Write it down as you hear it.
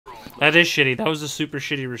That is shitty. That was a super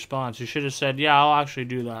shitty response. You should have said, "Yeah, I'll actually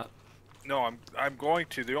do that." No, I'm going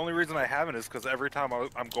to. The only reason I haven't is because every time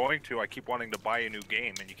I'm going to, I keep wanting to buy a new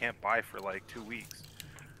game, and you can't buy for like 2 weeks.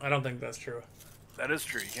 I don't think that's true. That is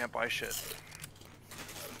true. You can't buy shit.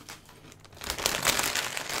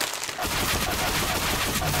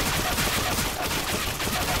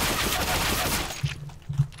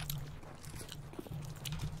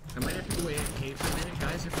 I might have to go AFK for a minute,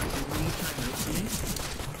 guys, if I can leave time out for me.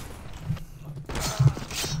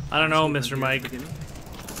 I don't know, Mr. Mike.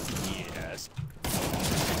 Yes.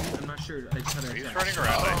 I'm not sure. I just had a... He's running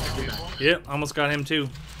around. Oh. Yep, almost got him too.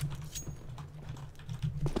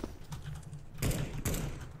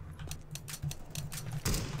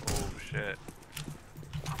 Oh shit.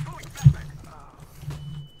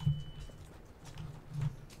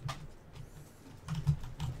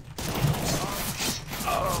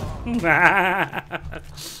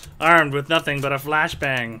 Armed with nothing but a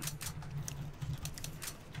flashbang.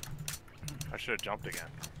 I should have jumped again.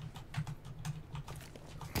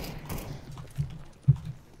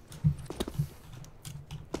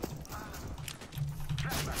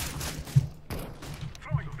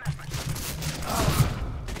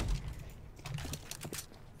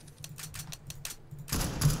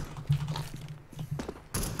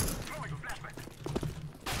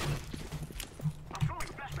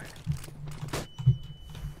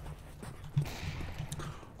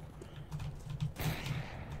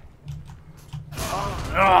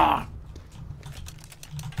 Ah!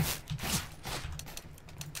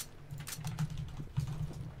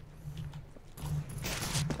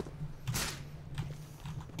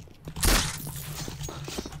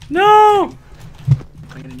 No!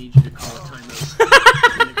 I'm gonna need you to call a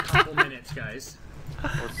timeout in a couple minutes, guys.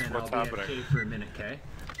 And What's I'll happening? be AFK for a minute, okay?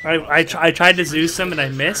 I tried to Zeus him and I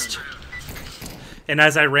missed. And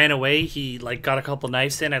as I ran away, he like got a couple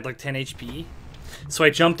knives in. I had like 10 HP. So I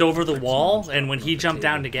jumped over the wall, and when he jumped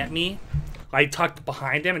down to get me, I tucked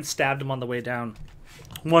behind him and stabbed him on the way down.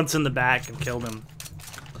 Once in the back and killed him.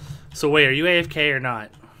 So wait, are you AFK or not?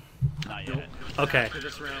 Not yet. Okay. After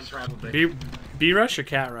this round, probably. B rush or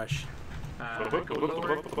cat rush?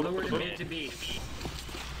 Lower to mid to B.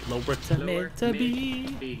 Lower to mid to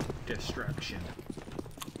B. B. Destruction.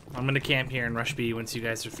 I'm gonna camp here and rush B once you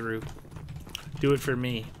guys are through. Do it for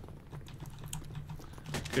me.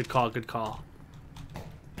 Good call, good call.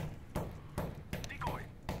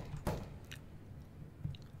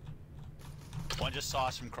 One just saw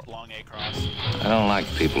us from long A cross. I don't like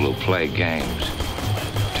people who play games.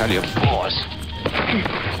 Tell your boss.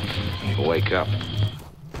 You wake up.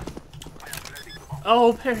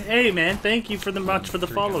 Oh, hey man, thank you for the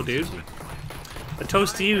follow, dude. A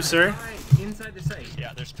toast to you, sir. Inside the site.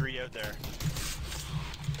 Yeah, there's 3 out there.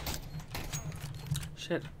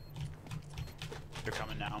 Shit. They're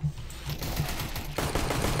coming now.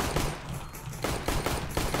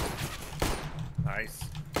 Nice.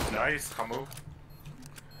 Nice. Camu.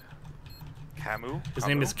 Camu? His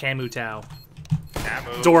name is Camu Tao.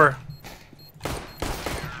 Camu. Door.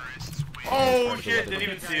 Oh shit, didn't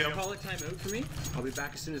even see him. Call a timeout for me. I'll be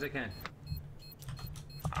back as soon as I can.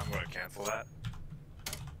 I'm gonna cancel that.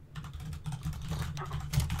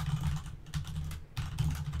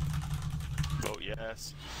 Vote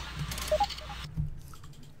yes.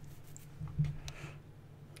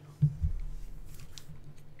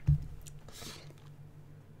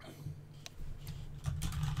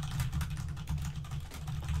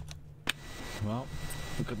 Well,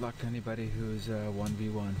 good luck to anybody who's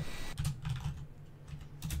 1v1.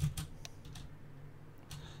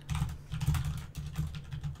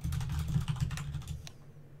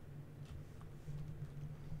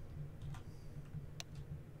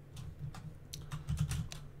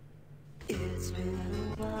 It's been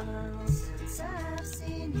a while since I've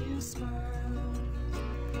seen you smile,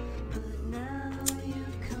 but now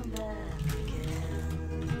you've come back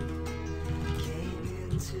again. Came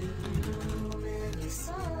into the room and you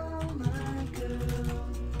saw my girl,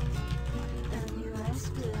 and you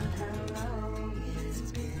asked her how long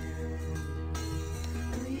it's been.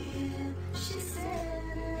 A year, she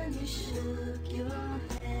said, and you shook your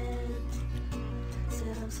head.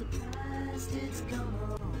 Said I'm surprised it's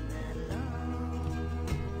gone on that long.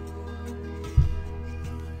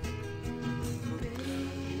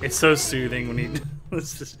 It's so soothing when he.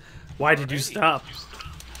 It's just. Why did you stop?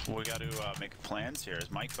 We got to make plans here. Is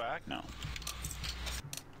Mike back? No.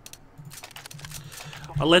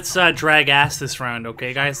 Let's drag ass this round,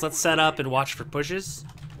 okay, guys? Let's set up and watch for pushes.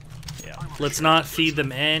 Yeah. Let's not feed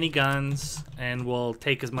them any guns, and we'll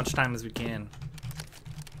take as much time as we can.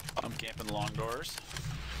 I'm camping long doors.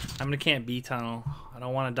 I'm gonna camp B tunnel. I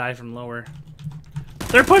don't want to die from lower.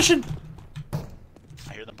 They're pushing.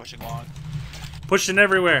 I hear them pushing long. Pushing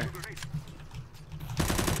everywhere.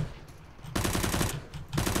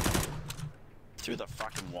 Through the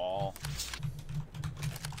fucking wall.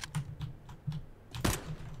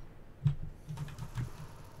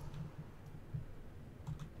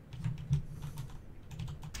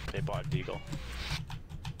 They bought Deagle.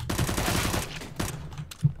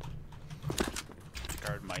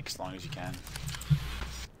 Guard Mike as long as you can.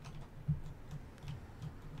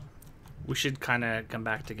 We should kind of come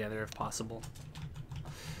back together if possible.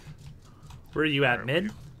 Where are you at,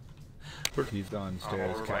 mid? He's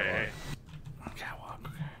downstairs. Over by A. Catwalk.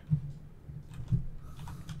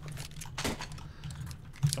 Okay.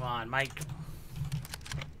 Come on, Mike.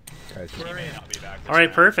 Guys, Where are you? I'll be back. All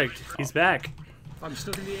right, perfect. He's back. I'm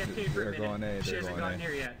still gonna be AFK for a They're minute. going A, She they're hasn't going gotten A.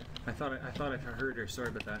 here yet. I thought I heard her. Sorry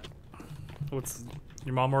about that. What's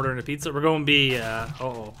your mom ordering a pizza? We're going B.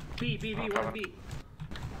 Oh, B, one B.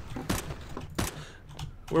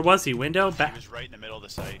 where was he? Window He back. was right in the middle of the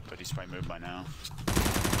site, but he's probably moved by now.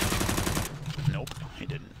 Nope, he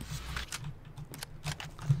didn't.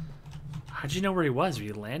 How'd you know where he was? Were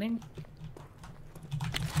you landing?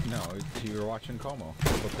 No, you were watching Como.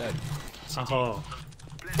 What's that? Oh,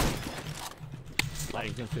 I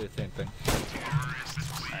was gonna say the same thing.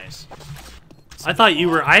 Nice. I thought you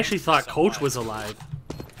were. I actually thought Coach was alive.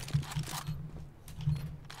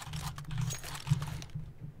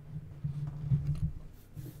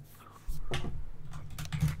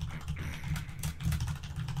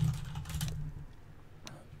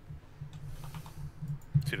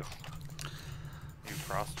 Dude, you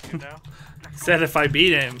crossed me now? Said if I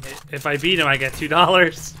beat him, I get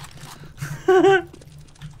 $2.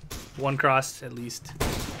 One crossed at least.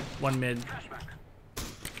 One mid.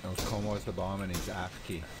 Oh, Como is the bomb and he's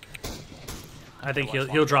AFK. I think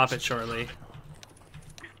he'll drop it shortly.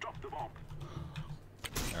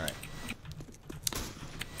 Alright.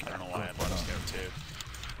 I don't know why I bought a scout too.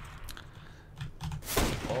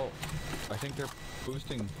 Oh, I think they're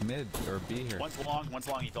boosting mid or B here. One's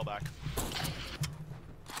long, he fell back.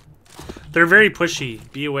 They're very pushy.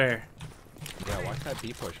 Be aware. Yeah, watch that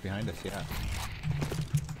B push behind us, yeah.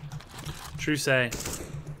 True say.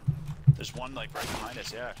 There's one like right behind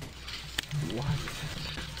us, yeah. What?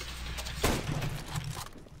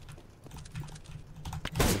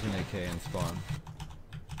 There's an AK in spawn.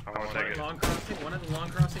 I want to take it. Long crossing. One of the long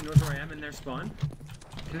crossing knows where I am in their spawn.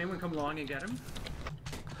 Can anyone come long and get him?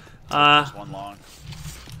 There's one long.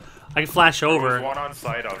 I can flash There's over. one on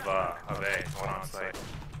site of A. One on site.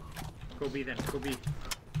 Go B then. Go B.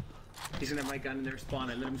 He's gonna have my gun in their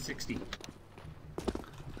spawn. I lit him 60.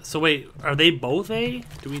 So wait, are they both A?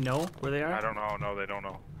 Do we know where they are? I don't know. No, they don't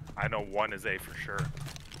know. I know one is A for sure.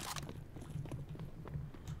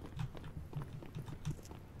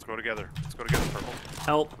 Let's go together. Let's go together, Purple.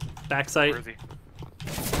 Help. Where Backside. is he?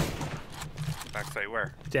 Backside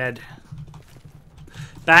where? Dead.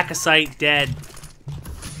 Back a sight. Dead.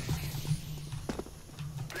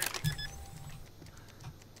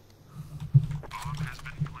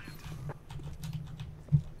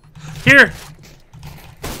 Here.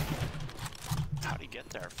 How'd he get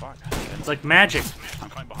there? Fuck. It's like magic. I'm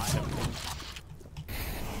coming behind him.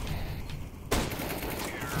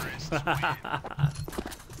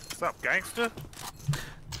 What's up, gangsta?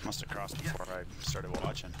 Must have crossed before I started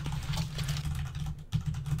watching.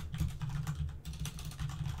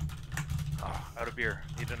 Oh, out of beer.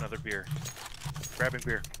 Need another beer. Grabbing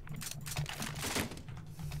beer.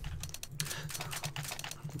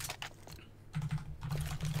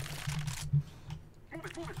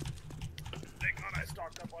 Thank God I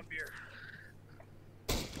stocked up on beer.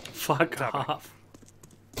 Fuck happening? off.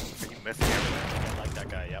 Are you missing everything? I like that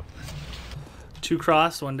guy, yep. 2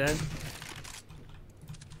 cross, 1 dead.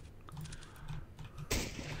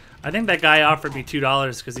 I think that guy offered me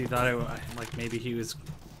 $2 because he thought like maybe he was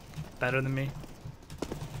better than me.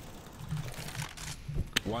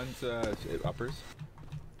 One's uppers.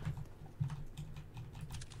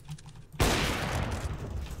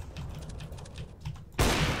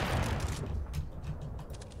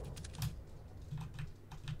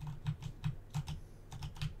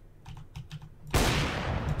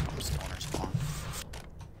 I'm stoner spawn.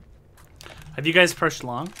 Have you guys pushed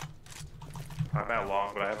long? I'm at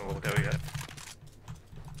long, but I haven't looked out yet.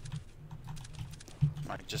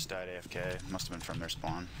 Mike just died AFK. Must have been from their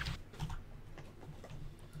spawn.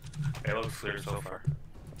 It looks clear so far.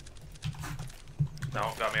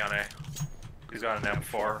 No, got me on A. He's got an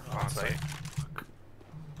M4 on site.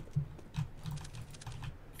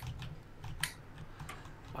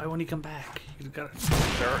 Why won't he come back? You got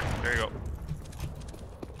There you go.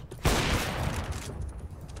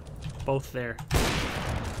 both there.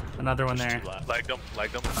 Another one there. Two left. Legged him.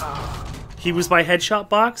 Legged him. He was by headshot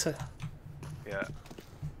box. Yeah.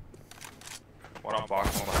 One on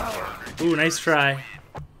box, one on board. Ooh, nice try.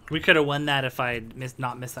 We could have won that if I had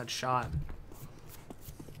not missed that shot.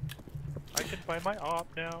 I can find my op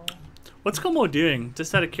now. What's Como doing?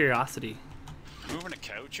 Just out of curiosity. Moving a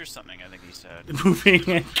couch or something, I think he said. Moving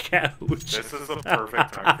a couch. This is the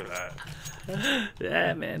perfect time for that.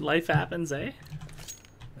 Yeah, man. Life happens, eh?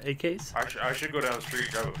 AKs? I should go down the street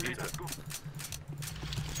and grab a pizza.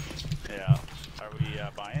 Yeah. Are we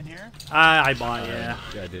buying here? I bought, yeah.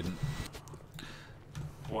 Yeah, I didn't.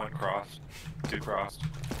 One crossed. Two crossed.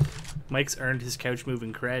 Mike's earned his couch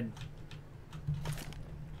moving cred.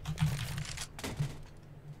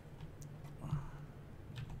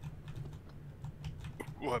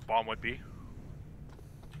 What bomb would be?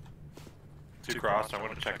 Two crossed. I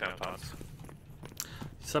want to check down tons.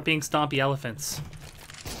 Stop being stompy elephants.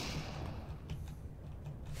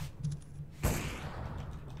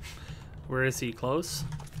 Where is he? Close?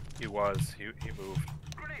 He was. He moved.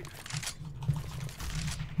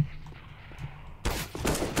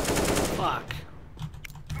 Fuck.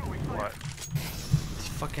 What?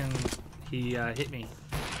 Fucking. He hit me.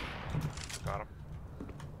 Got him.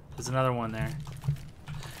 There's another one there.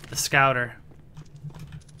 The scouter.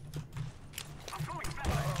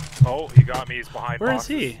 Oh, he got me. He's behind. Where is boxes.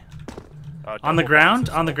 he? Double On the ground?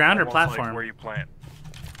 boxes, On the ground or almost like platform? where you plant.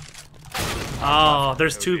 Oh,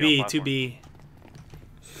 there's It would be on 2B, 2B.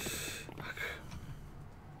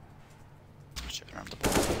 Shit, around the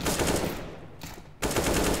ball.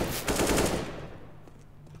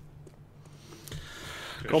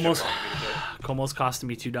 Almost, almost costing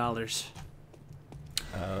me $2.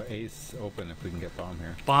 Ace open if we can get bomb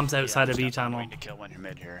here. Bombs outside Yeah, of B I'm tunnel. waiting to kill one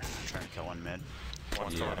mid here. I'm trying to kill one mid.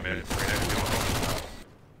 One's Yeah, going mid. mid. Three next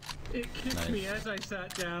to It kicked Nice. me as I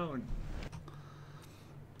sat down.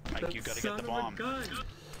 Mike, That you gotta son get the of a bomb. gun.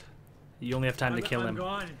 You only have time to kill I'm him.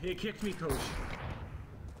 gone. It kicked me, coach.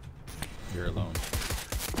 You're alone.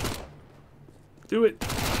 Do it.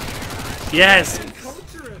 Yes.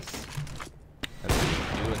 Coacherous. That's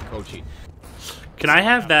what you do with Kochi. Can I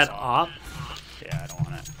have that op? Yeah, I don't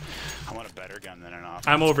want it. I want a better gun than an off.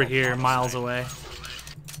 I'm over here, miles away.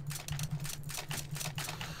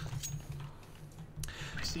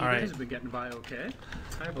 I see you All right. guys have been getting by okay.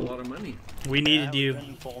 I have a lot of money. We needed you.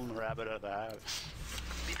 Been pulling the rabbit out of the house.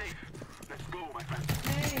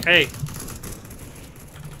 Hey.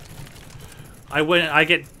 I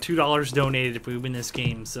get $2 donated if we win this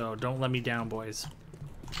game, so don't let me down, boys.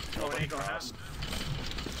 Oh, it ain't gonna cross. happen.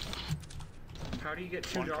 How do you get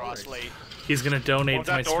One cross $2? late. He's gonna donate One's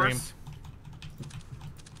to my at stream. doors.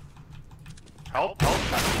 Help!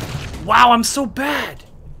 Help! Wow, I'm so bad.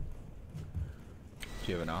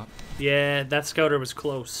 Do you have an op? Yeah, that scouter was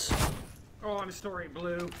close. Oh, I'm story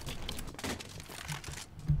blue.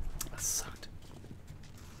 That sucked.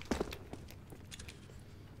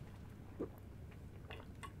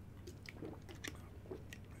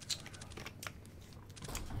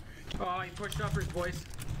 Oh, he pushed uppers, boys.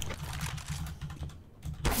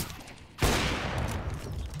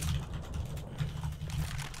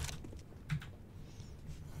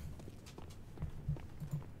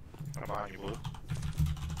 I'm behind you, Blue.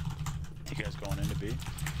 You guys going into B?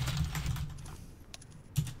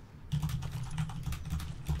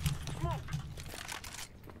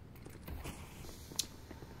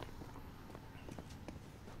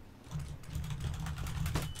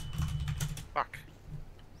 Fuck.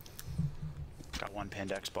 Got one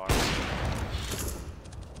pinned Xbox.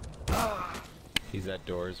 He's at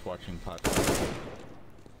doors watching pot.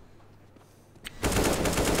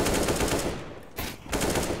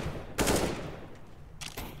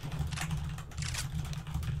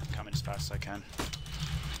 Coming as fast as I can.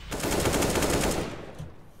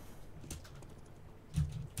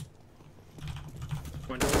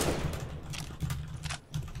 Window.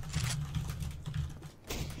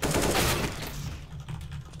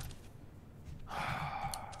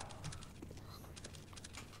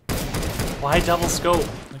 Why double scope?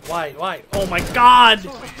 Like, why? Why? Oh my god!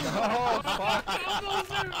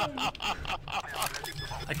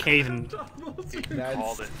 I can't even.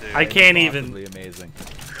 Called it, dude. I can't even. Possibly amazing.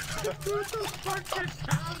 What the fuck just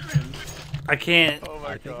happened? I can't. Oh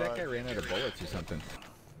I think that guy ran out of bullets or something.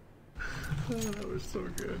 Oh, that was so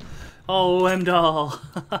good. Oh,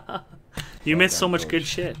 Emdahl. You missed so done, much coach. good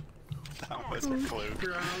shit. That was a clue.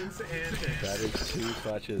 Grounds antics. That is 2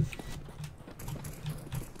 clutches.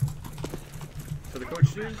 For the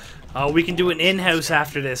coach team? Oh, we can do an in-house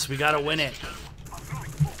after this. We gotta win it.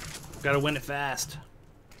 Gotta win it fast.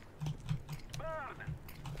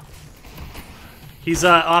 He's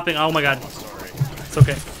opping. Oh my god. Sorry. It's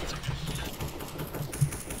okay.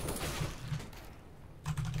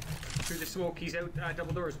 smoke. He's out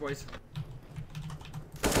double doors, boys.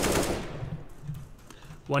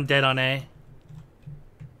 One dead on A.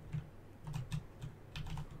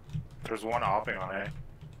 There's one hopping on A.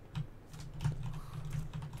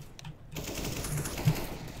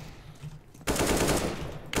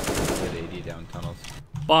 At 80 down tunnels.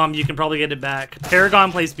 Bomb, you can probably get it back.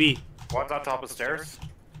 Paragon plays B. One's on top of stairs.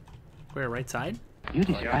 Where, right side? You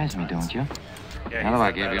despise me, don't you? Yeah, Hell, he's if I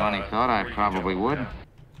at gave that, you any thought, I where you probably jumped, would. yeah.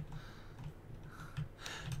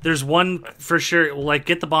 There's one for sure. Like,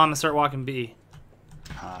 get the bomb and start walking B.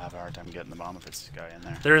 I have a hard time getting the bomb if it's a guy in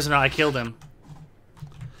there. There isn't. I killed him.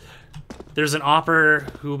 There's an opper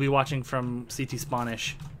who will be watching from CT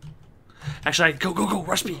Spawnish. Actually, go,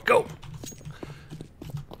 rush B, go!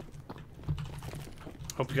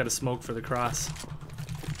 Hope you got a smoke for the cross.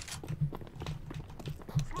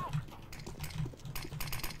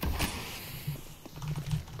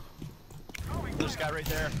 There's a guy right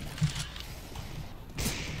there.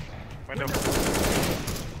 Window.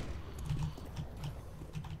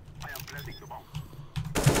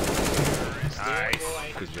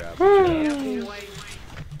 Nice. Good job.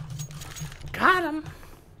 Got him!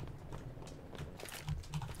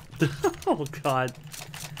 Oh god.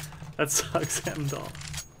 That sucks, Hemdall.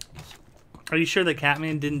 Are you sure the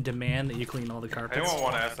Catman didn't demand that you clean all the carpets? Anyone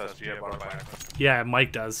want an SSG? I bought it by accident. Yeah,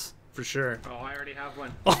 Mike does. For sure. Oh, I already have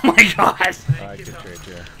one. Oh my god! Thank you, Good though. trade,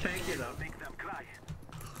 Jer. Thank you, though.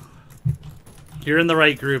 You're in the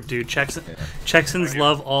right group, dude. Checksons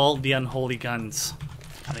love all the unholy guns.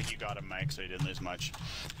 I think you got him, Mike, so you didn't lose much.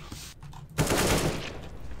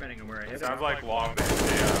 Depending on where I hit it. Sounds like long.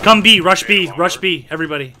 Yeah. Come B, rush B, rush B,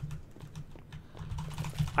 everybody.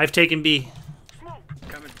 I've taken B.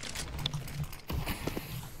 Coming.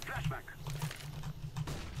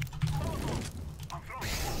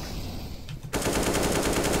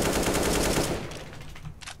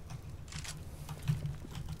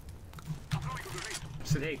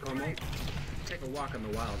 So hey, Como, take a walk on the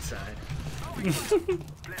wild side.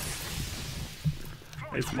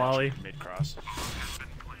 It's Molly. Mid cross.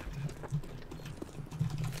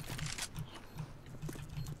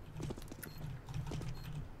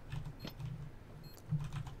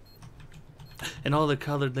 And all the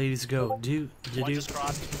colored ladies go. One just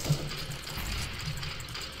crossed.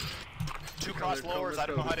 Two cross lowers. I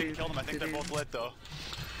don't know how I didn't kill them. I think they're both lit though.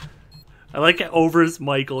 I like it over his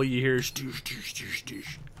mic. All you hear is doosh, doosh, doosh,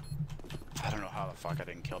 doosh. I don't know how the fuck I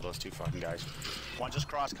didn't kill those two fucking guys. One just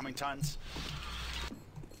crossed, coming tons.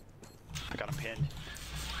 I got him pinned.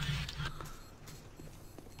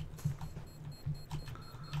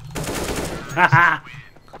 Haha.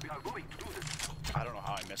 I don't know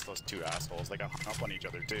how I missed those two assholes. They got hung up on each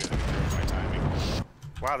other too. My timing.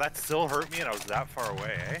 Wow, that still hurt me, and I was that far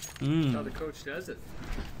away, eh? That's how the coach does it.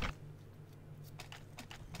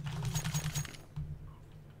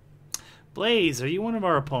 Blaze, are you one of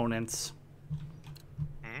our opponents?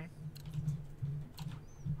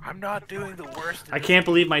 I'm not doing the worst. I can't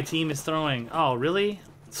believe my team is throwing. Oh, really?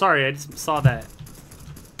 Sorry, I just saw that.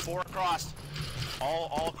 4 across.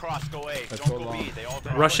 All cross. Go A. Let's Don't go go long. B. They all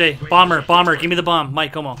cross. Rush A. Bomber, give me the bomb.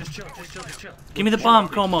 Mike, Como. Just chill, just chill, just chill. Give me the bomb,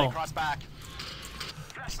 They Como. cross back.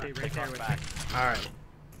 Stay They right there cross with back. me. Alright.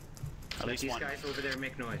 At Let least these one. guys over there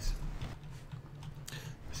make noise.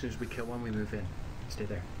 As soon as we kill one, we move in. Stay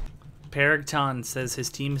there. Paragton says his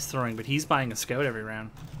team is throwing, but he's buying a scout every round.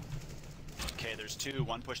 Okay, there's 2.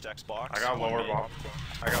 One pushed Xbox. I got one lower mid. bomb.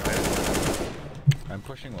 I got mid. I'm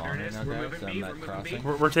pushing long There it right is. now, We're guys. moving I'm B, not we're moving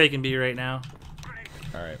crossing. We're taking B right now.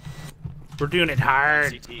 Alright. We're doing it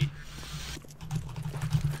hard. CT.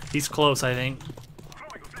 He's close, I think.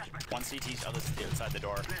 One CT's outside the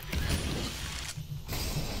door.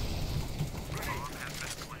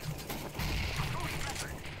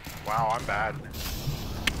 Wow, I'm bad.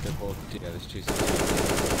 They're both, yeah, there's 2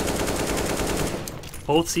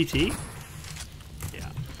 Both CT? Yeah.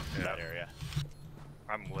 In that area.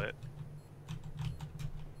 I'm lit.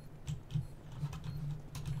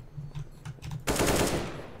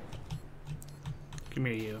 Come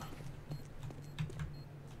here, you.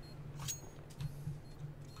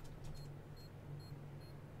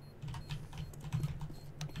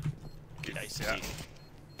 Nice Yeah.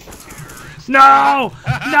 CT. No!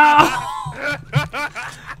 No!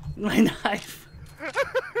 My knife.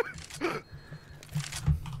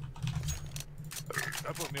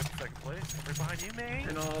 That put me up in second place. Right behind you, man.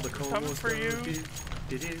 And all the cold Coming for you.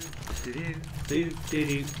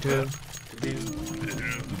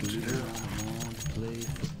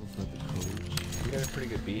 We got a pretty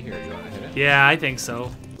good B here. You want to hit it? Yeah, I think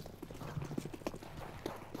so.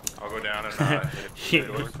 I'll go down and He- hit.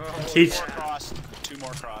 He, 4 across. 2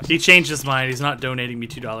 more cross. He changed his mind. He's not donating me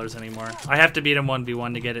 $2 anymore. I have to beat him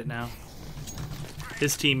 1v1 to get it now.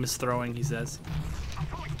 His team is throwing, he says.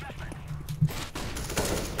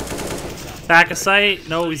 Back of sight.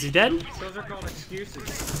 No, is he dead? Those are called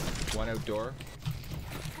excuses. One outdoor.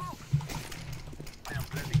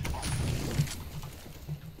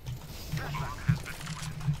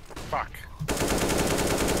 Fuck.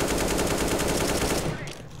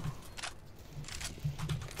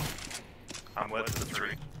 I'm with the 3.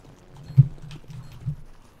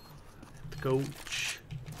 The coach.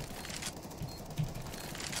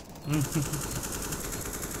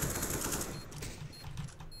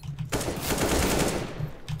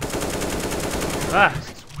 Ah.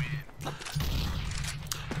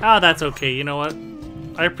 Oh, that's okay. You know what?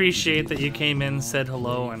 I appreciate that you came in, said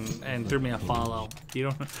hello, and threw me a follow.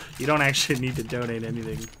 You don't actually need to donate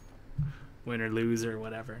anything, win or lose or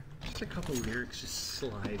whatever. Just a couple lyrics just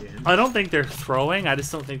slide in. I don't think they're throwing. I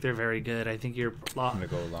just don't think they're very good. I think you're. I'm gonna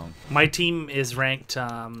go along. My team is ranked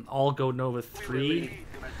all Gold Nova 3,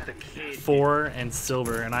 4, and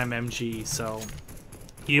silver, and I'm MG. So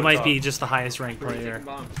you might be just the highest ranked player.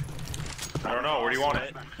 I don't know. Where do you want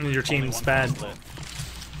it? And your team's Only bad. one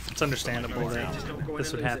It's understandable that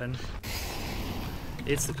this would happen.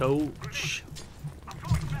 It's the coach.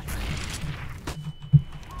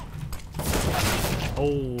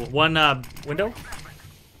 Oh, one window.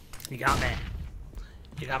 You got me.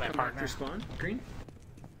 You got me, Come back partner. through spawn. Green.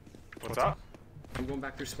 What's up? I'm going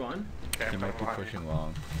back through spawn. Okay, They might be pushing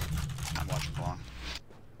long. I'm watching long.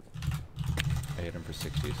 I hit him for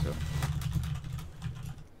 60, so.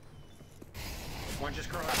 One just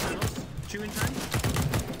cross tunnels. 2 in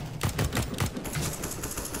time.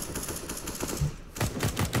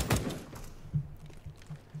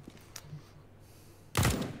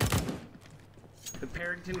 The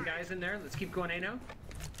Parrington guy's in there. Let's keep going A now.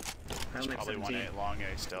 There's probably 17. 1A, long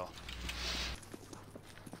A still.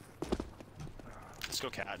 Let's go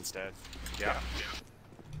cat instead. Yeah.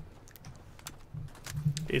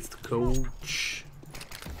 It's the coach.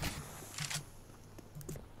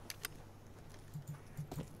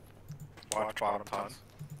 Watch bottom pause.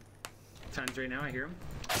 Times right now. I hear him.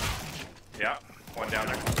 Yeah. One down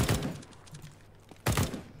there.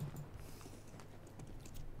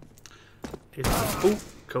 It's the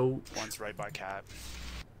coach. One's right by cat.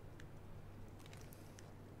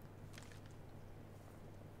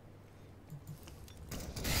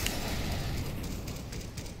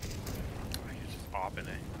 He's just opping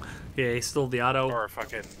it. Yeah, he stole the auto. Or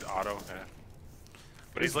fucking auto. Yeah.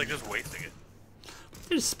 But he's like just wasting it.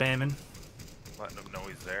 You're just spamming. Letting him know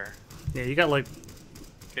he's there. Yeah, you got like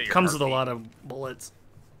Get your comes with a heartbeat. lot of bullets.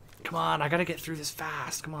 Come on, I gotta get through this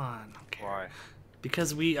fast. Come on. Okay. Why?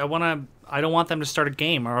 Because I don't want them to start a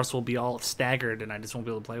game, or else we'll be all staggered, and I just won't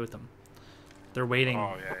be able to play with them. They're waiting.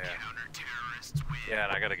 Oh, yeah, yeah. Yeah,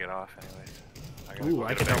 and I gotta get off anyways. Ooh,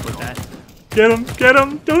 I can help with that. Get him! Get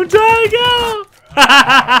him! Don't die! Go!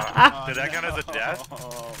 Did that count as a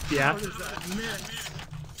death? Yeah. How does that miss?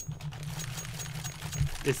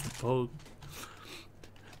 It's the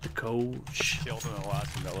coach. Killed in the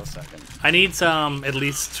last millisecond. I need at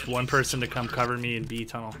least one person to come cover me in B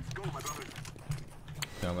tunnel.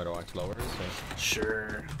 No, I'm gonna watch lower, so.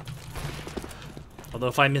 Sure. Although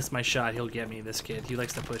if I miss my shot, he'll get me. This kid, he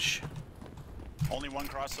likes to push. Only one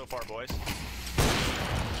cross so far, boys.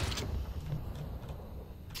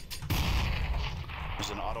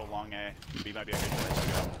 There's an auto long A. B might be a good place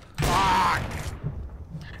to go.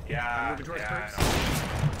 Yeah, Moving towards yeah, first. I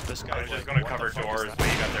know. This I guy was just like, gonna what cover the fuck is doors, that? but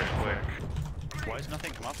you got there quick. Why does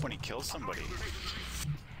nothing come up when he kills somebody?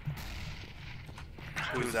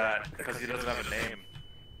 Who's that? Because he doesn't have a name.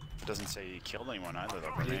 It doesn't say he killed anyone either,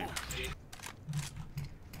 though. Per name.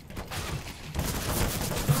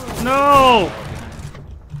 No!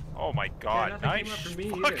 Oh my god, nothing nice came up for me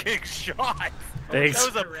either. fucking shot! Thanks.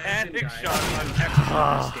 That was a Random panic guy. shot on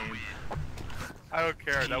Ah. This game. I don't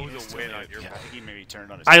care, that was a win on your Yeah, part. he maybe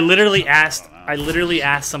turned on his. I phone or literally something, asked. don't know. I literally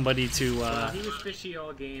asked somebody to. He was fishy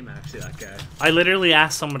all game, actually. That guy. I literally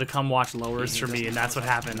asked someone to come watch lowers He for me, doesn't and that's what come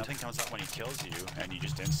up- happened. Nothing comes up when he kills you, and you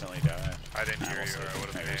just instantly die. I didn't hear We'll you, see. or I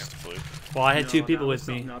would've Maybe been it's a fluke. Well, I had two No, people that was with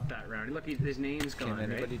me. something up that round. Look, his name's gone, Can right?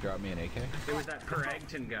 anybody drop me an AK? It was that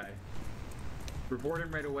Parrington guy. Report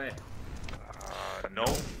him right away. No.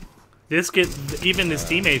 This kid, even his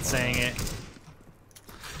teammates saying it.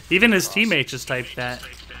 Even his teammates just typed that.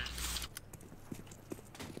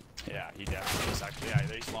 Yeah, he definitely was actually. Yeah,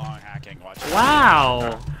 he's long hacking. Watch. it.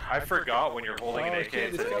 Wow. I forgot when you're holding an AK,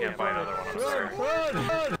 it says you can't buy another one, I'm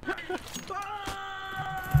sorry.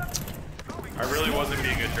 I really wasn't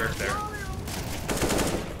being a jerk there.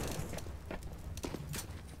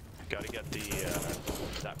 Gotta get the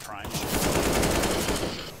that prime.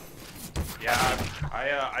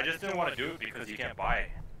 Yeah, I just didn't want to do it because you can't buy it.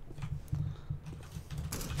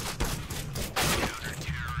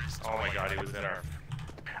 Oh my god, he was in our...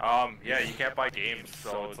 yeah, you can't buy games,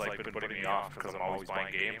 so it's like been putting me off because I'm always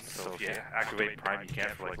buying games. So if you activate Prime, you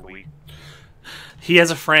can't for like a week. He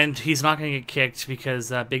has a friend. He's not gonna get kicked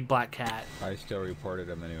because Big Black Cat. I still reported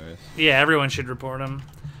him anyways. Yeah, everyone should report him.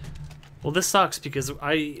 Well, this sucks because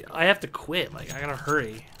I have to quit. Like, I gotta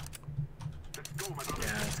hurry.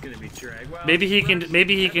 Yeah, it's gonna be drag. Well, Maybe he can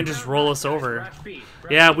every just round roll rush, us guys, over. rush B,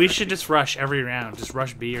 rush Yeah, B, we rush should B. just rush every round. Just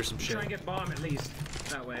rush B or some shit. Try and get bomb at least.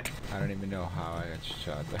 That way. I don't even know how I got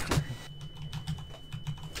shot there.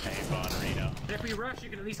 Hey, Von Reno. If we rush, you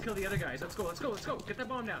can at least kill the other guys. Let's go, let's go, let's go. Get that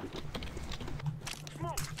bomb down.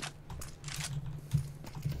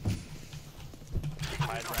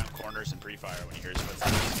 Hide around corners and pre-fire when you hear his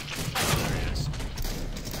footsteps. There he is.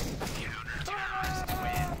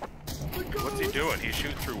 What's he doing? He's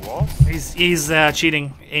shooting through walls? He's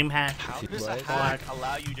cheating. Aim hack. How does a What? hack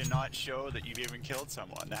allow you to not show that you've even killed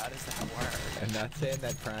someone? How does that work? I'm not saying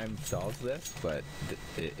that Prime solves this, but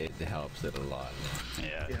it helps it a lot.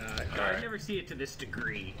 Yeah. Yeah, I never see it to this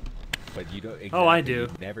degree. But you don't. Oh, I exactly, do. You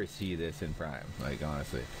never see this in Prime. Like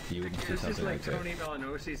honestly, you wouldn't see This is something like like Tony this.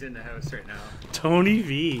 Melanosi's in the house right now. Tony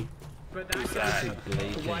V. But that that?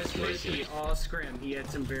 was was risky all scrim. He had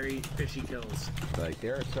some very fishy kills. Like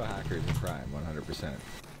there are still hackers in Prime, 100%.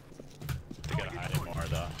 They gotta hide it more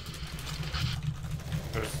though.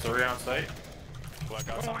 There's 3 on site. Well, I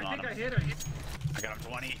got Oh, something I on think I him. hit him. I got him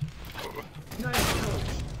 20. Nice coach.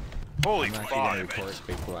 Holy I'm actually gonna fuck. report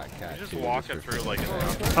Big Black Cat Just too, walking for- through like...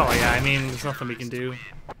 Oh yeah, I mean, there's nothing we can do.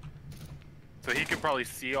 So he can probably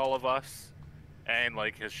see all of us, and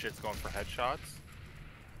like his shit's going for headshots.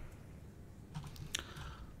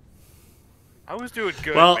 I was doing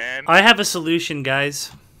good, Well, man. I have a solution,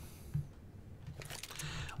 guys.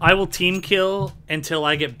 I will team kill until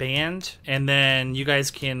I get banned, and then you guys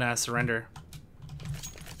can surrender.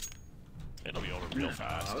 It'll be over real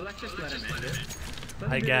fast. Oh, let's just let him end it. Let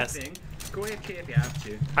him I do guess. his thing. Go AFK if you have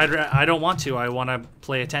to. I don't want to. I want to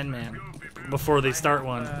play a 10-man before they start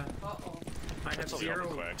one. I have This'll be over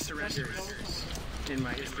 0 quick. surrenders in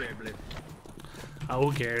my history, I believe. Oh,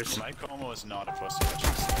 who cares? My Como is not a pussy.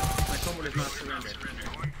 My combo does not surrender.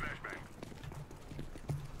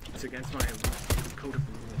 It's against my code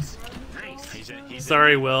of rules. Nice. He's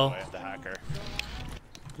Sorry, in, Will. by the way, the hacker.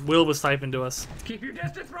 Will was typing to us. Keep your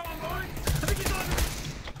distance from him, boy. I think he's on.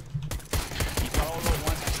 You follow him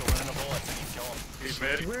once, he's a winning bullets, and you kill him. He's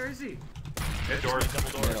mid. Where is he? Mid doors. Double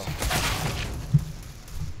doors. Middle.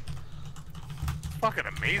 Fucking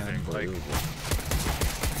amazing. Like, Unbelievable.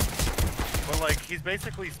 but like he's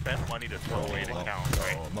basically spent money to throw away the account,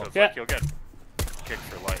 right? So it's Yeah. like he'll get kicked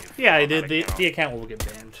for life. Yeah, on the, that the, account. the account will get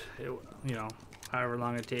banned. You know, however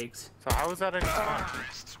long it takes. So how is that any fun?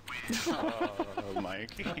 Oh,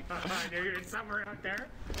 Mike. I knew you were somewhere out there.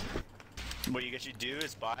 What you should do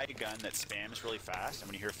is buy a gun that spams really fast, and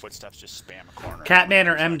when you hear footsteps, just spam a corner. Catman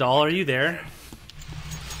or M Doll, are you there?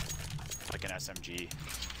 Like an SMG.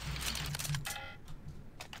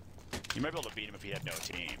 You might be able to beat him if he had no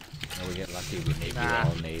team. No, we get lucky. We maybe Nah.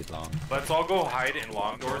 all nade long. Let's all go hide in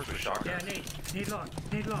long doors with Yeah, shotguns. Nate long,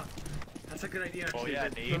 Nate long. That's a good idea. Oh, Actually. yeah,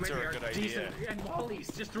 The nades maybe are a good decent- idea. And mollies,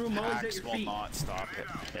 just throw mollies at Hacks your will feet. not stop it.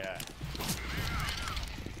 Yeah.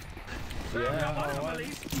 Yeah,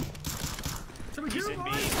 mollies. Somebody He's do in B.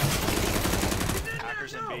 mollies. He's in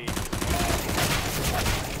Hackers there, in no. B.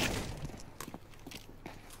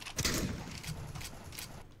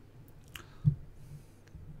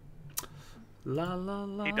 La la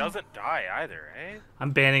la. He doesn't die either, eh?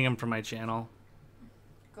 I'm banning him from my channel.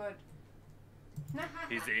 Good.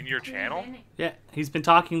 He's in your channel? Yeah, he's been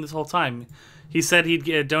talking this whole time. He said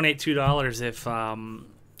he'd donate $2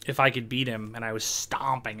 if I could beat him, and I was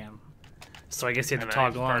stomping him. So I guess he had And to then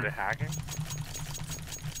he toggle on. started hacking?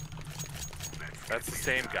 That's the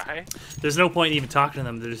same guy? There's no point in even talking to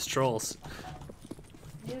them. They're just trolls.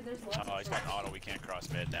 Yeah, there's lots Oh, of he's got an auto. We can't cross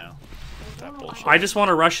mid now. That bullshit. I just want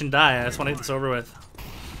to rush and die. I just want to get this over with.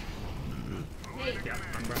 Yeah,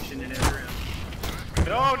 I'm rushing in every round.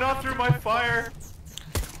 No, not through my fire!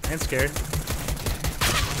 I'm scared.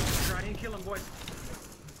 Try and kill him, boys.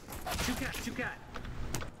 Two cat, two cat.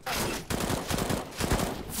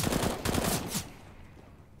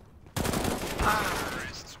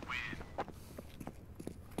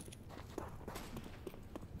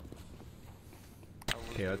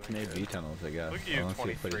 Okay, let's nade B tunnels, I guess. Look at you,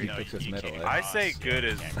 Honestly, but 23. he No, picks us you middle, can't eh? I cross. say good you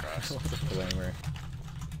as- can't cross. What's the flamer?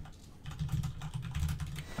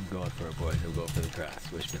 I'm going for it, boys. We'll go for the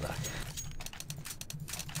cross. Wish me luck.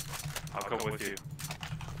 I'll come with you.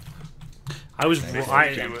 I was. Be with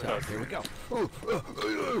us. Here we go.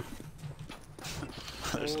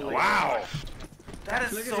 There's no Wow! That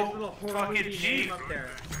is Look at this so little horror fucking movie cheap. name up there.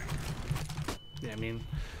 Yeah, I mean,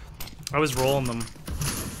 I was rolling them.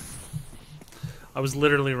 I was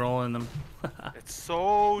literally rolling them. It's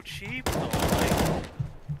so cheap though.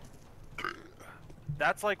 Like,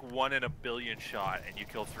 that's like 1 in a billion shot, and you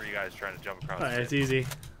kill 3 guys trying to jump across. Alright, the it's ship. easy.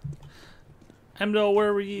 Emdo,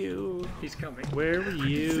 where were you? He's coming. Where were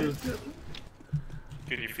you?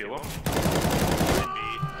 Can you feel him?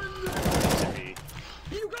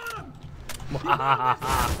 You got him!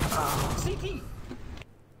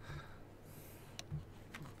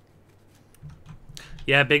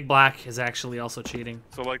 Yeah, CT! Big Black is actually also cheating.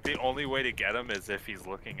 So like the only way to get him is if he's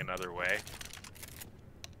looking another way.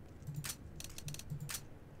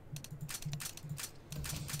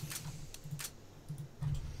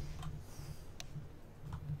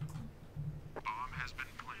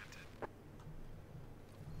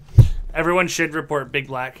 Everyone should report Big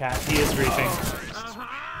Black Cat. He is griefing.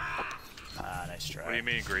 Ah, nice try. What do you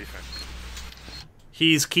mean griefing?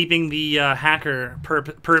 He's keeping the hacker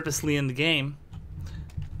purposely in the game.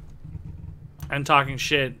 And talking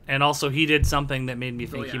shit. And also he did something that made me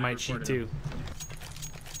think yeah, he I might cheat reported too.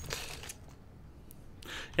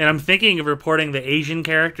 And I'm thinking of reporting the Asian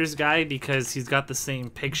characters guy because he's got the same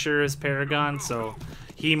picture as Paragon, so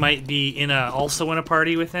he might be also in a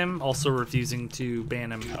party with him, also refusing to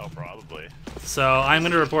ban him. Oh, probably. So I'm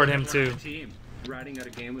gonna report him too. Team riding out a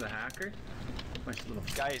game with a hacker. Bunch of little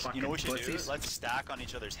Guys, you know what we should do? pussies. Let's stack on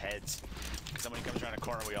each other's heads. Because somebody comes around a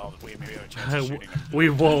corner, we maybe have a chance of shooting him. We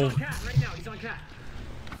He's won't. on cat right now. He's on cat.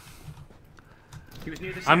 He was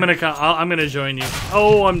near the I'm gonna join you.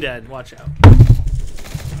 Oh, I'm dead. Watch out.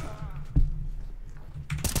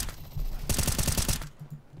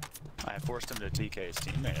 I forced him to TK his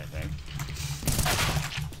teammate, I think.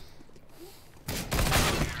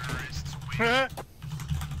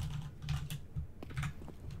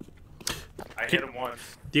 I hit him once.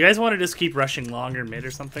 Do you guys want to just keep rushing longer mid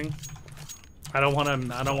or something? I don't want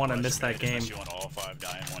to miss that game. Unless you want all 5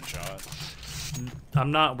 die in one shot.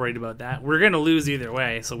 I'm not worried about that. We're gonna lose either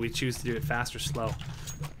way, so we choose to do it fast or slow.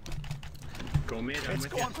 Go mid. I'm It's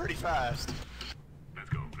with going you. pretty fast.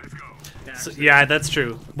 Yeah, So, yeah, that's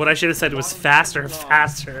true. What I should have said was faster,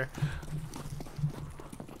 faster.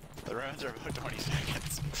 The rounds are about 20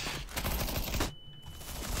 seconds.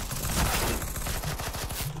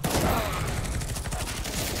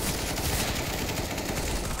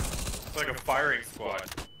 It's like a firing squad.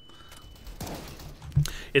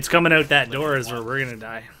 It's coming out that door is where we're gonna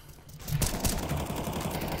die.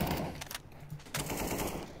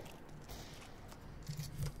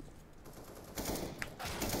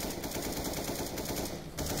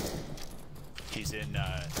 He's in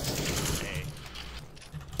A.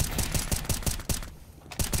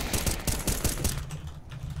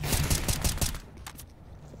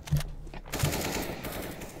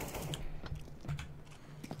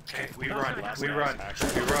 Okay, we run. last We guy run.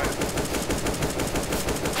 actually- We run.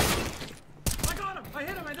 I got him. I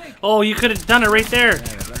hit him. I think. Oh, you could have done it right there.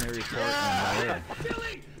 Man, let me report on my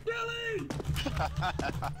Billy. Billy.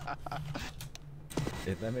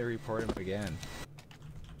 Let me report him again.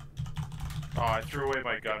 Oh, I threw away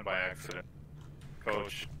my gun by accident.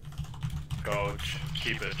 Coach. Coach.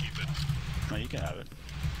 Keep it. Keep it. No, you can have it.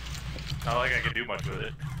 Not like I can do much with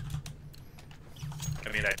it.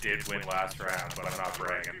 I mean, I did win last round, but I'm not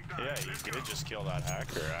bragging. Yeah, you did just kill that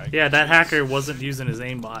hacker. Yeah, that hacker wasn't using his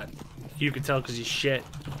aimbot. You could tell because he's shit.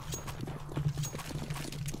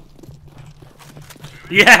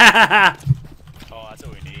 Yeah! Oh, that's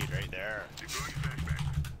what we need right there.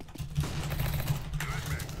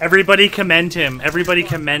 Everybody commend him. Everybody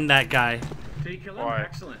commend that guy. Did he kill him? Why?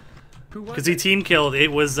 Excellent. Who was Because he it? team killed.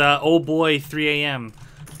 It was, oh boy, 3 a.m.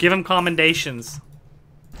 Give him commendations.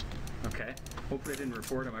 Okay. Hopefully I didn't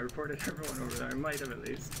report him. I reported everyone over there. I might have at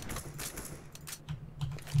least.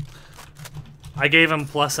 I gave him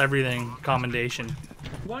plus everything commendation.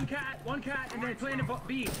 One cat, and then playing a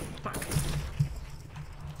B. Fuck.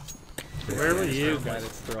 Where were you? Guy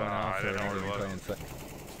that's thrown I off didn't know or where he was. playing foot.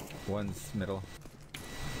 One's middle.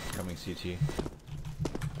 Coming CT.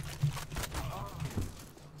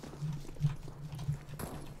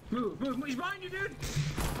 Move. He's behind you, dude.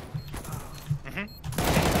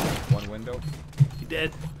 One window. He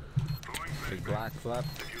did. Big black flap.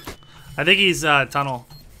 I think he's tunnel.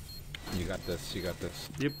 You got this. You got this.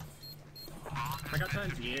 Yep. I got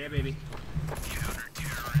tons. Yeah, baby.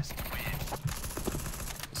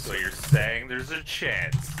 So you're saying there's a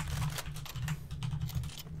chance?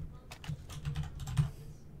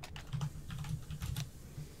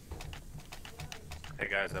 Hey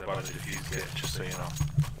guys, I bought a defuse kit, just so you know.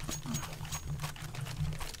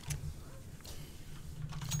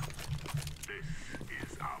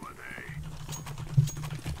 This is our day.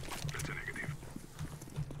 That's a negative.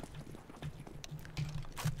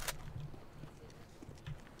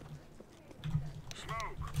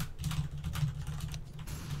 Smoke.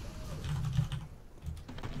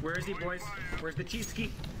 Where is he, boys? Where's the cheese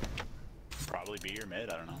ski? Probably B or mid,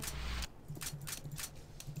 I don't know.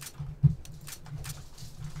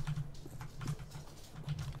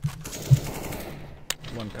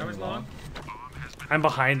 One That was coming long. I'm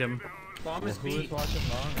behind him. Bomb is Who B. was watching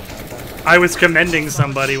long? I was commending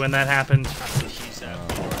somebody when that happened. That's what she said.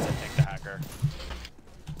 B doors, I think the hacker.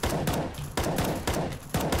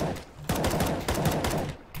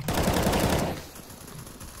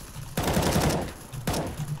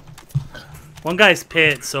 One guy's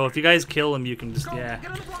pit, so if you guys kill him, you can just, yeah.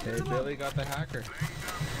 Get on the block, get on Hey, the block. Billy got the hacker.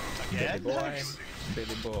 Yeah, Billy boy. nice.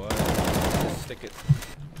 Billy boy. Stick it.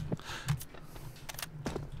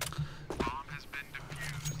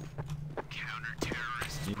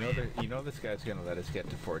 You know this guy's gonna let us get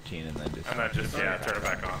to 14 and then just. And then just, yeah, turn it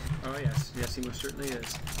back on. Oh yes, yes, he most certainly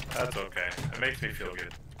is. That's okay. It makes me feel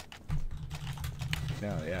good.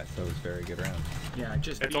 No, yeah, so it was a very good round. Yeah,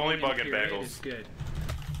 just It's being only in bugging period bagels. is good.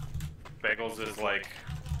 Bagels is like,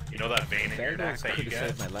 you know that vein in your neck Bagels that you could have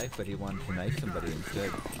get? saved my life, but he wanted to knife somebody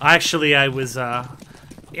instead. Actually, I was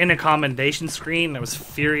in a commendation screen. I was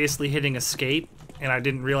furiously hitting escape, and I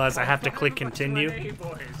didn't realize I have to click continue. Hey,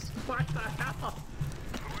 boys. What the hell?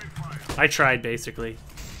 I tried, basically.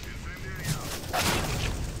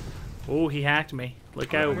 Oh, he hacked me.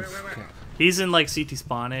 Look out. Where? He's in, like, CT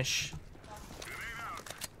spawn-ish.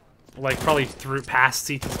 Like, probably through past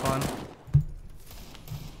CT spawn.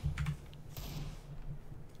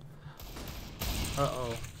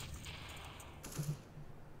 Uh-oh.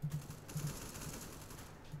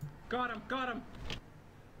 Got him.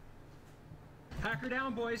 Hacker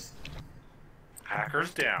down, boys.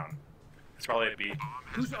 Hackers down. It's probably a B.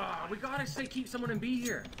 Who's? We gotta say keep someone in B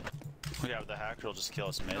here. Yeah, but the hacker will just kill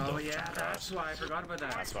us mid. Oh though, yeah, from that's cross. why I forgot about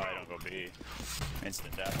that. That's why I don't go B.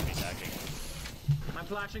 Instant death if he's hacking. I'm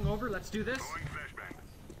flashing over. Let's do this.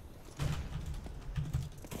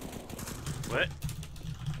 What?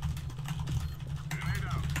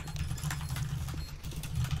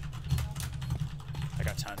 I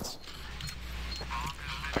got tons.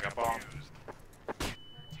 I got bomb.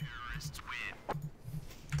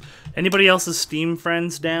 Anybody else's Steam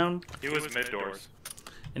friends down? He was mid doors.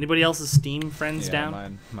 Anybody else's Steam friends Yeah,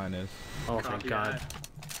 down? mine is. Oh, thank Copy God. that.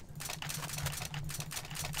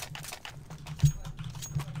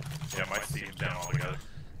 Yeah, my Steam's down altogether.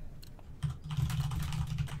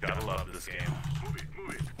 Gotta love this game.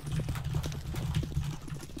 Move it.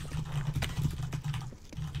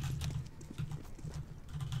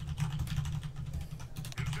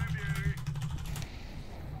 Incendiary.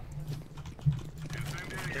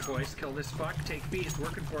 Hey boys, kill this fuck. Take B. It's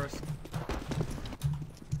working for us.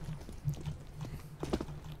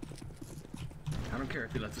 I don't care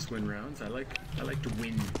if he lets us win rounds. I like to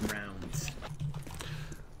win rounds.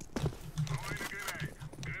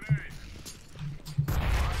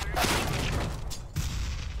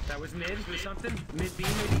 That was mid. Was something? Mid B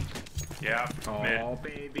maybe? Yeah, Oh mid.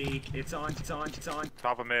 baby, it's on.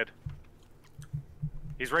 Top of mid.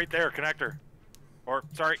 He's right there, connector. Or,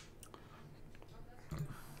 sorry.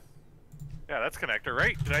 Yeah, that's connector,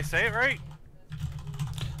 right? Did I say it right?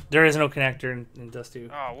 There is no connector in Dust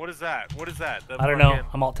 2. Oh, what is that? What is that? I don't know.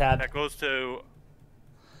 I'm alt tabbed. That goes to...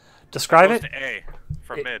 Describe goes it. to A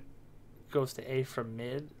from It- mid. Goes to A from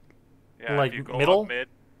mid. Yeah, like if you go middle? up mid.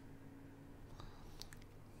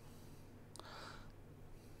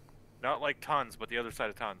 Not like tons, but the other side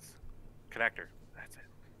of tons. Connector. That's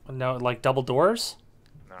it. No, like double doors.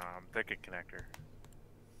 No, I'm thinking connector.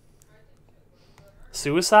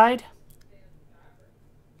 Suicide.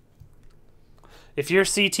 If you're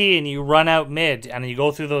CT and you run out mid and you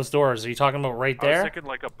go through those doors, are you talking about right I was there? thinking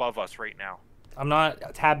like above us right now. I'm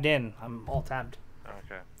not tabbed in. I'm all tabbed.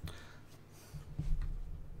 Okay.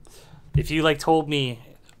 If you like told me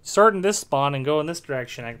start in this spawn and go in this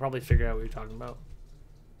direction, I could probably figure out what you're talking about.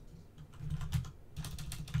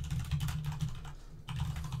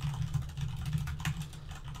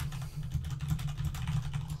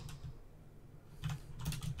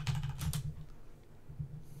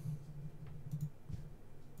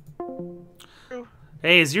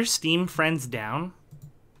 Hey, is your Steam friends down?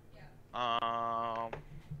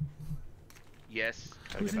 Yes.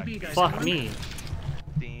 Who's in B, guys? Fuck Anyone? me.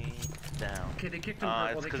 Steam down. Okay, they kicked him.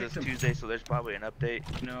 It's They because kicked it's him. Tuesday, so there's probably an update.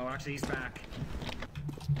 No, actually, he's back.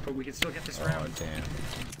 But we can still get this Oh, round. damn.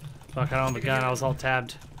 Fuck, I don't have a gun. I was all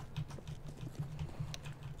tabbed.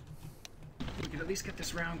 We can at least get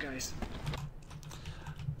this round, guys.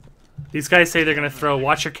 These guys say they're gonna throw.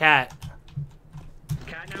 Watch your cat.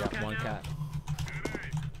 Cat now, Yeah, cat one now. cat.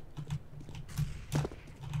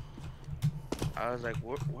 I was like,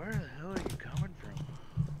 where the hell are you coming from?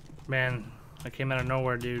 Man, I came out of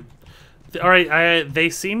nowhere, dude. Alright, they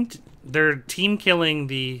seemed... They're team killing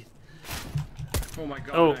the... Oh my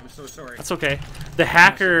god, Oh, I'm so sorry. that's okay. The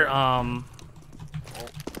hacker,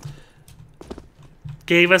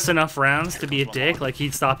 gave us enough rounds to be a dick. Like,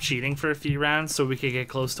 he'd stop cheating for a few rounds so we could get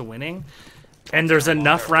close to winning. And there's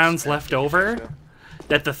enough rounds left over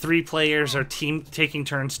that the 3 players are taking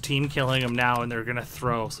turns team killing him now, and they're gonna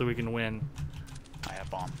throw so we can win. I have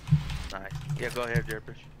bomb. Nice. Yeah, go ahead,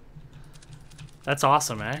 Jerpish. That's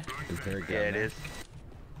awesome, eh? Is there a gun Yeah, it there? is.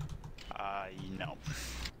 No.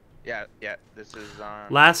 Yeah, this is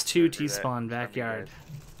on. Last 2 under that T-spawn from you backyard.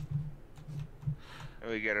 guys.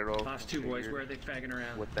 We get it all. Last 2 boys, configured. where are they fagging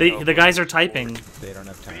around? What The hell guys goes are typing. They don't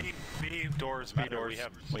have time. B doors, B doors.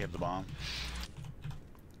 We have the bomb.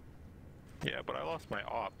 Yeah, but I lost my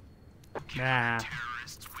op. Nah.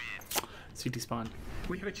 CT spawn.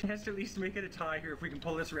 We have a chance to at least make it a tie here if we can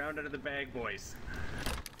pull this round out of the bag, boys.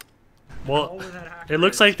 Well, Call where that hacker it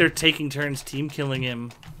looks is. like they're taking turns team killing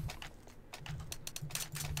him.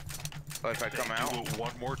 Oh, if I come out, Do it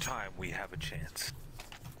one more time, we have a chance.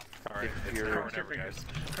 Alright, If it's you're- now or Cross your never, guys.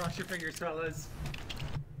 fingers. Cross your fingers, fellas.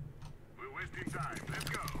 We're wasting time. Let's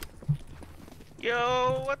go.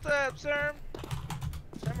 yo, what's up, sir?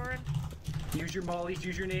 Summerin? Use your mollies,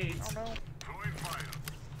 use your nades. Oh no. Throwing fire.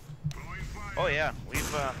 Throwing fire. Oh yeah, we've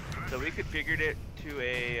so we configured it to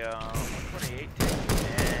a 128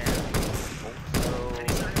 and also Any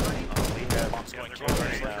sign of money? we have Bomb's going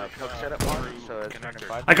cook setup on, so it's running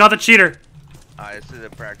 5. I got the cheater. This is a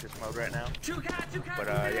practice mode right now, 2 cat, 2 cat. but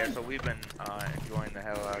from yeah, cat. so we've been enjoying the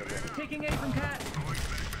hell out of it. Taking A from cat.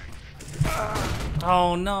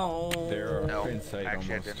 Oh no. They're No, in sight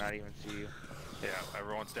actually, almost. I did not even see you. Yeah,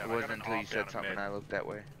 everyone's down. It I got wasn't an until you op said down something mid. I looked that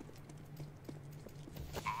way.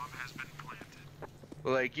 Bomb has been planted.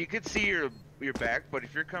 Like you could see your back, but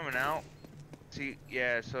if you're coming out, see,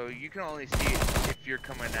 yeah, so you can only see it if you're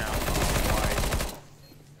coming out wide.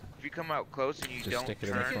 If you come out close and you Just don't stick it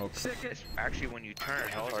in the turn, smoke. Stick it. it's actually when you turn,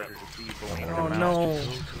 it's harder to see. But when you Oh come out, no.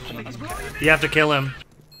 He's blowing it. You have to kill him.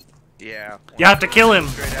 yeah. You have to kill him.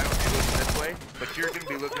 Straight out, it goes this way, but you're gonna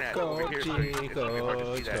be looking at over here, so it's Coachy, gonna be hard to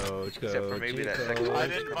see that. coach, Except for maybe that second coach. I one.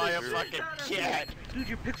 didn't buy a fucking cat. Dude,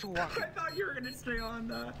 you're pixel walking. I thought you were gonna stay on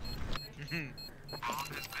that. Bomb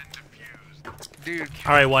has been defused. Dude,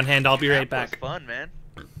 Alright, one hand. I'll be right that was back. fun, man.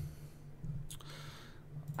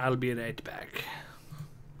 I'll be right back.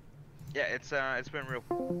 Yeah, it's been real.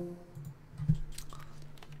 You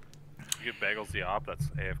get Bagels the op, that's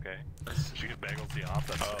AFK. You get Bagels the op,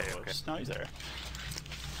 that's AFK. Oops. No, he's there.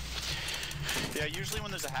 Yeah, usually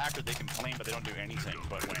when there's a hacker, they complain, but they don't do anything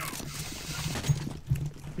but win.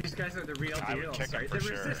 These guys are the real I would deal. kick Sorry, him the for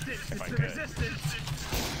sure, resistance. if It's I the could. resistance.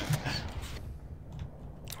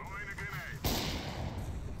 Throwing a grenade.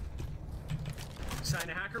 Sign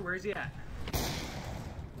a hacker. Where is he at?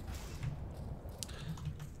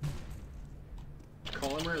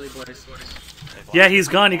 Call him early, boys. Yeah, he's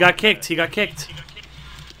gone. He got kicked. He got kicked.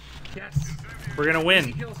 Yes. We're gonna Easy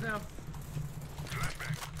win. kills now.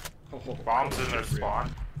 Oh, Bombs in their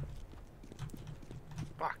spawn.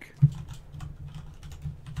 Fuck.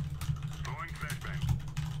 Throwing flashbang.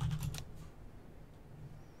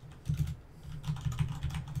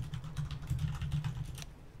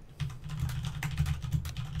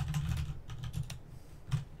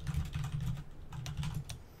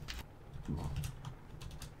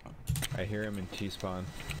 I hear him in T-spawn.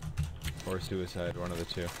 Or suicide, one of the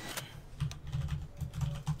two.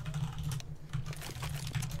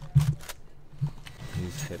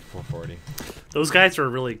 He's hit 440. Those guys were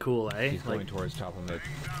really cool, eh? He's going Like, towards top of mid.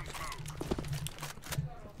 Down smoke.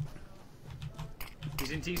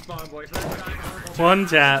 he's in T-spawn, boys. Let him die. one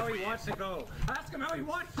tap. Ask him how he wants to go. Ask him how he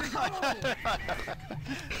wants to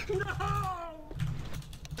go. No.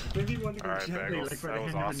 Maybe he wanted to go Alright, gently, Bagels, like by that the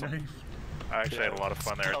was hand of a awesome. knife. I actually had a lot of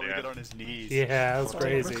fun there at Probably the get end. on his knees. Yeah, that was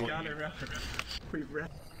crazy. We've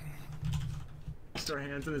wrapped our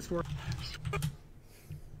hands in his forehead.